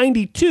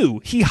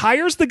 1992, he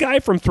hires the guy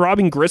from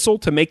Throbbing Gristle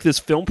to make this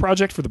film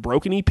project for the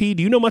Broken EP. Do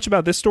you know much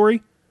about this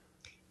story?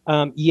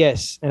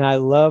 Yes, and I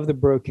love the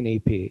Broken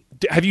EP.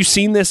 Have you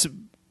seen this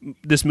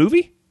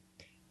movie?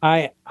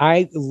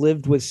 I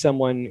lived with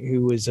someone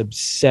who was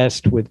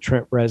obsessed with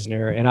Trent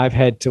Reznor, and I've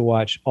had to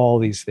watch all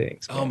these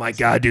things. Oh my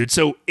God, dude.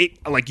 So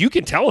you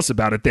can tell us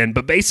about it then,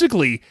 but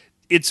basically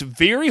it's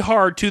very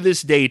hard to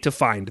this day to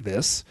find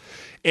this.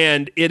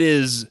 And it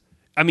is,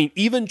 I mean,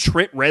 even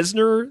Trent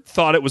Reznor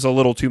thought it was a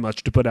little too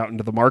much to put out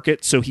into the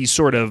market. So he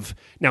sort of,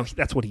 now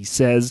that's what he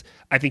says.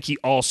 I think he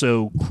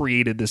also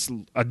created this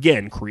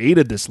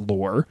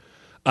lore,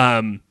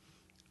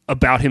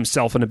 about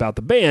himself and about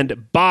the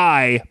band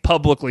by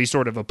publicly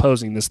sort of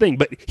opposing this thing.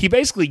 But he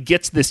basically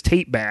gets this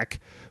tape back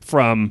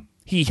from,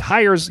 he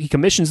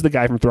commissions the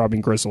guy from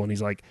Throbbing Gristle, and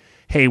he's like,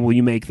 hey, will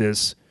you make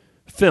this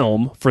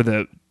film for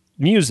the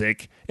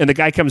music? And the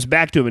guy comes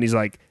back to him and he's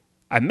like,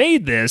 I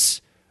made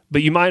this,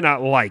 but you might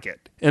not like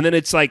it. And then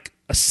it's like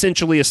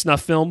essentially a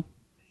snuff film.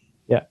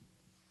 Yeah.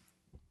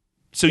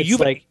 So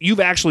you've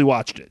actually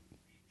watched it.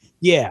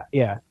 Yeah.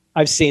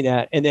 I've seen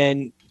that. And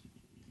then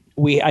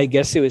I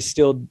guess it was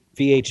still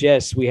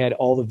VHS. We had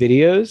all the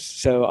videos.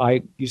 So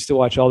I used to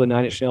watch all the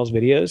Nine Inch Nails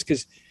videos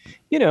because,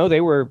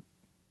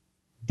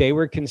 they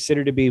were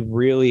considered to be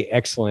really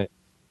excellent.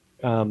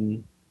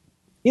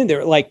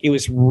 They're like, it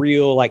was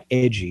real, like,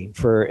 edgy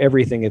for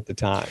everything at the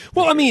time.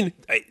 Well, I mean,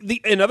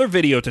 another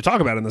video to talk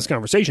about in this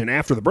conversation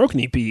after the Broken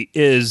EP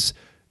is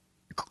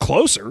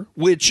Closer,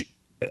 which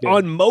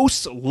on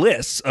most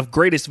lists of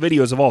greatest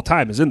videos of all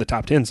time is in the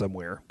top 10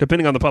 somewhere.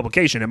 Depending on the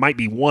publication, it might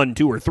be 1,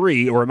 2, or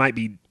 3, or it might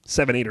be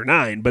 7, 8, or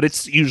 9, but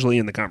it's usually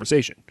in the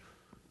conversation.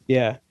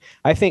 Yeah.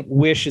 I think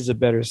Wish is a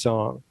better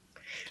song.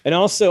 And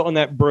also on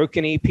that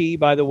Broken EP,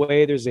 by the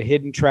way, there's a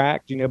hidden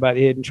track. Do you know about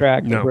the hidden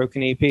track, the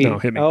Broken EP? No,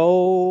 hit me.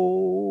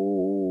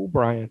 Oh,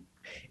 Brian.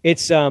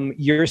 It's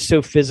You're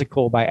So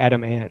Physical by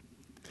Adam Ant.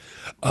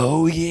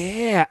 Oh,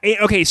 yeah.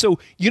 Okay, so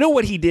you know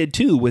what he did,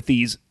 too, with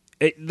these?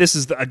 This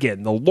is,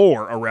 again, the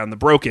lore around the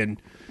Broken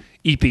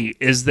EP,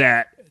 is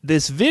that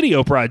this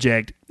video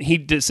project,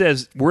 he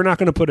says, we're not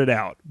going to put it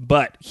out,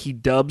 but he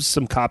dubs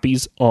some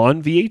copies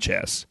on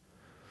VHS,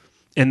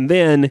 and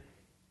then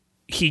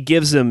he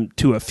gives them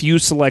to a few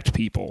select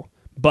people.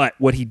 But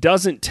what he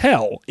doesn't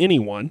tell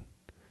anyone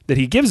that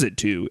he gives it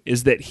to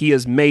is that he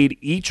has made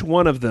each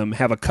one of them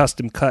have a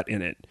custom cut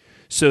in it,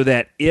 so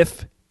that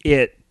if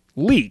it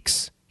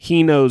leaks,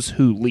 he knows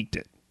who leaked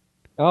it.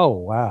 Oh,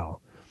 wow.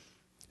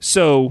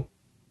 So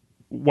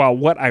while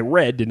what I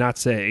read did not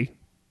say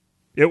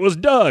it was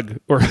Doug,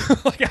 or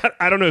like,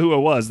 I don't know who it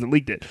was that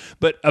leaked it,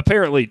 but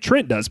apparently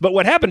Trent does. But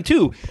what happened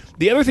too,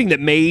 the other thing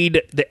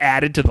that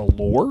added to the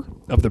lore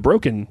of the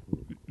Broken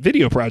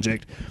video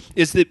project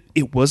is that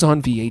it was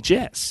on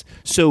VHS.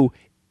 So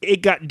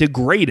it got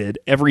degraded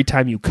every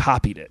time you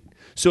copied it.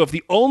 So if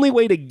the only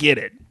way to get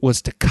it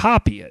was to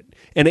copy it,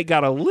 and it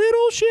got a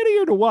little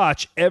shittier to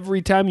watch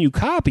every time you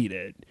copied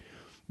it,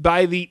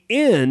 by the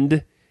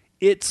end,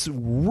 it's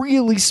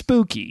really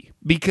spooky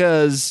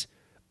because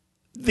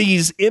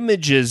these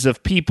images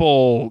of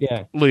people,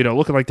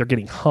 looking like they're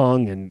getting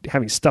hung and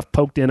having stuff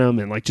poked in them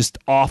and like just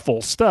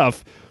awful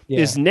stuff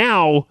is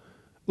now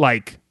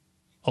like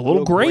a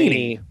little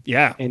grainy.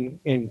 Yeah.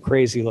 And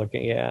crazy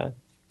looking. Yeah.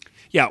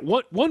 Yeah.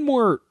 One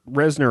more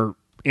Reznor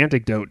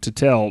anecdote to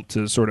tell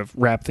to sort of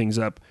wrap things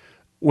up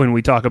when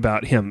we talk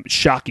about him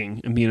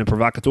shocking and being a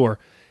provocateur.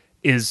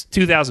 is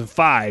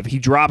 2005. He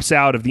drops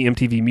out of the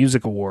MTV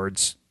Music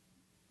Awards.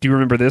 Do you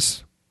remember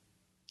this?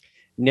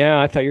 No,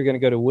 I thought you were going to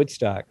go to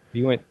Woodstock.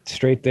 You went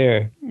straight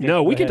there.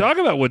 No, we can talk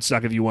about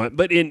Woodstock if you want.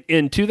 But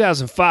in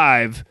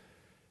 2005,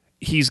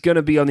 he's going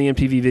to be on the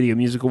MTV Video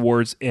Music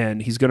Awards,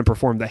 and he's going to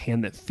perform The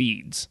Hand That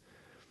Feeds.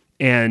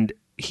 And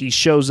he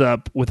shows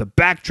up with a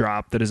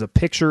backdrop that is a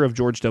picture of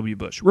George W.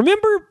 Bush.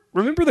 Remember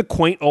the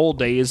quaint old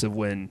days of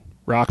when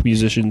rock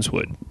musicians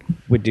would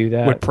do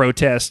that, would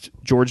protest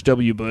George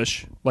W.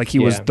 Bush like he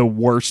was the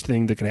worst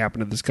thing that could happen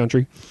to this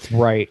country?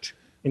 Right.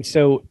 And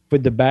so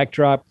with the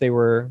backdrop, they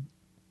were...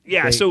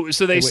 Yeah, so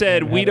they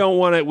said we don't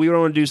want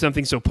to do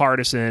something so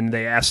partisan.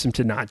 They asked him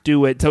to not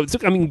do it. So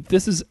I mean,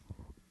 this is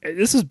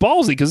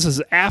ballsy because this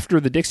is after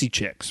the Dixie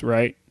Chicks,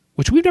 right?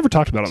 Which we've never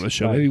talked about on this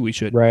show. Right. Maybe we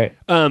should. Right.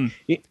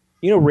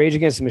 You know, Rage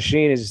Against the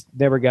Machine has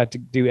never got to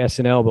do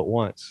SNL but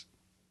once.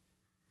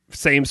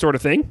 Same sort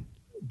of thing.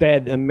 They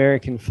had the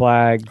American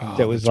flag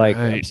that was like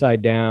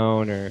upside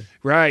down, or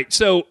right.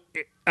 So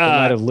they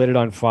might have lit it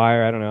on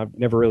fire. I don't know. I've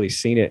never really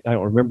seen it. I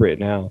don't remember it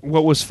now.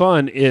 What was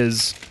fun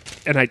is,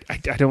 and I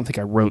don't think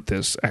I wrote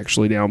this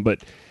actually down, but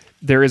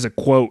there is a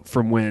quote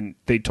from when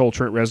they told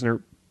Trent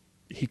Reznor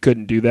he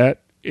couldn't do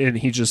that, and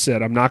he just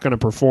said, "I'm not going to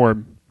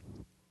perform."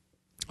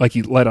 Like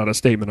he let out a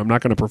statement, "I'm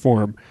not going to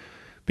perform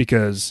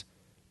because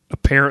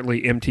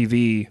apparently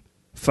MTV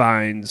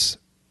finds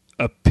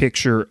a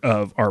picture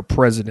of our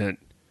president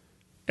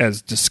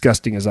as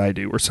disgusting as I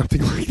do," or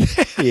something like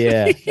that.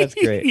 Yeah, that's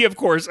great. He, of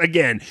course,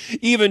 again,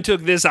 even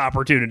took this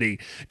opportunity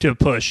to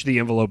push the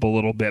envelope a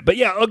little bit. But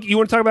yeah, you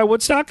want to talk about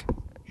Woodstock?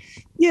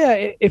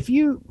 Yeah, if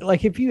you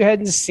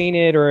hadn't seen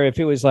it, or if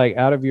it was like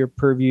out of your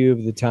purview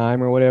of the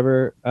time or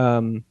whatever,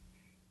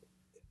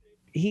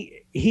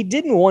 he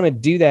didn't want to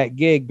do that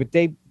gig, but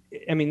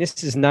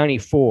this is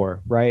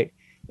 94, right?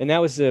 And that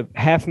was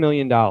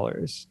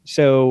 $500,000.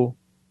 So,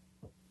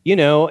 you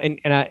know, and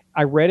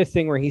I read a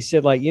thing where he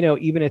said, like, you know,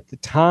 even at the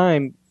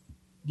time,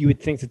 you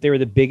would think that they were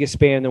the biggest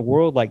band in the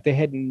world. Like, they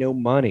had no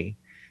money.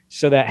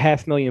 So that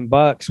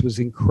 $500,000 was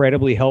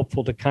incredibly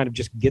helpful to kind of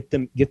just get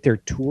their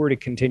tour to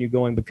continue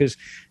going, because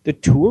the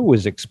tour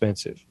was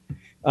expensive.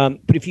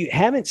 But if you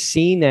haven't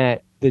seen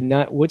the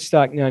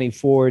Woodstock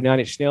 94 Nine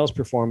Inch Nails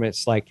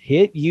performance, like,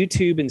 hit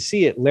YouTube and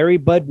see it. Larry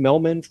Bud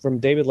Melman from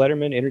David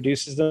Letterman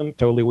introduces them.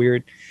 Totally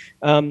weird.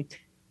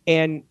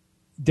 And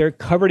they're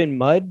covered in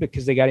mud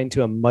because they got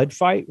into a mud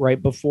fight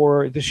right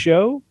before the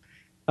show.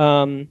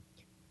 And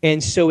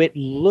so it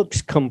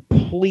looks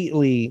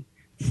completely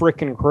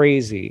freaking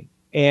crazy.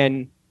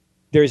 And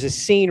there's a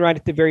scene right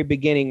at the very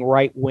beginning,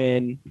 right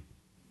when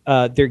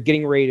they're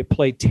getting ready to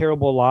play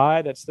Terrible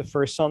Lie. That's the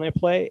first song they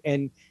play.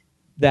 And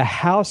the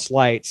house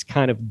lights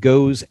kind of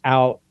goes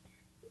out,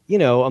 you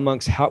know,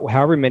 amongst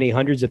however many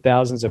hundreds of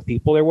thousands of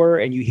people there were.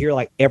 And you hear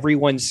like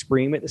everyone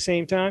scream at the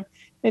same time.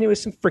 And it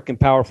was some freaking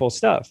powerful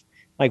stuff,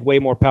 like way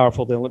more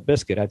powerful than Limp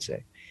Bizkit, I'd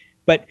say.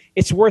 But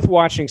it's worth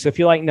watching. So if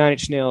you like Nine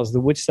Inch Nails,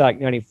 the Woodstock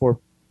 94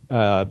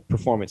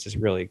 performance is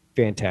really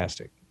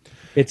fantastic.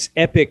 It's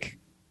epic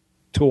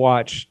to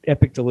watch,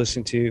 epic to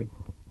listen to.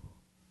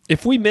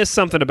 If we missed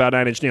something about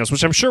Nine Inch Nails,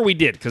 which I'm sure we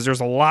did, because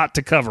there's a lot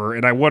to cover,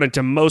 and I wanted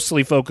to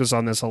mostly focus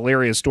on this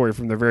hilarious story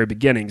from their very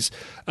beginnings,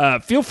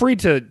 feel free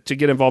to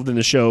get involved in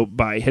the show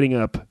by hitting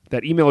up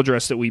that email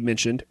address that we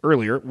mentioned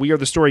earlier,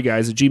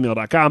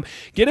 wearethestoryguys@gmail.com.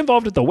 Get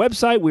involved at the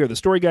website,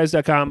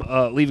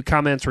 wearethestoryguys.com. Leave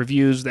comments,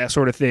 reviews, that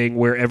sort of thing,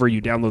 wherever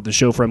you download the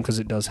show from, because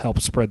it does help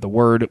spread the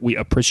word. We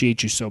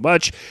appreciate you so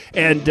much.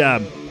 And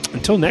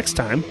until next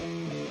time,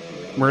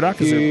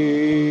 Murdoch is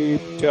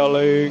Keep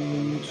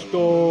telling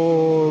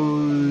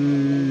stories.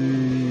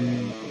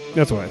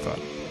 That's what I thought.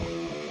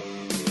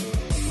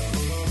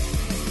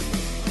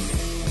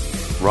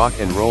 Rock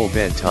and Roll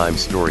Bedtime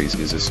Stories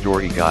is a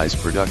Story Guys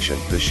production.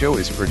 The show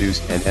is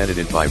produced and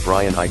edited by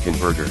Brian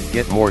Eichenberger.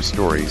 Get more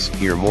stories,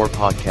 hear more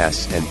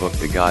podcasts, and book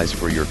the guys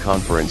for your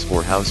conference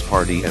or house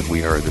party at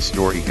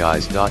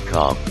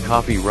wearethestoryguys.com.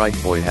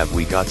 Copyright Boy Have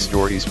We Got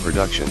Stories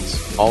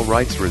Productions. All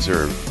rights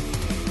reserved.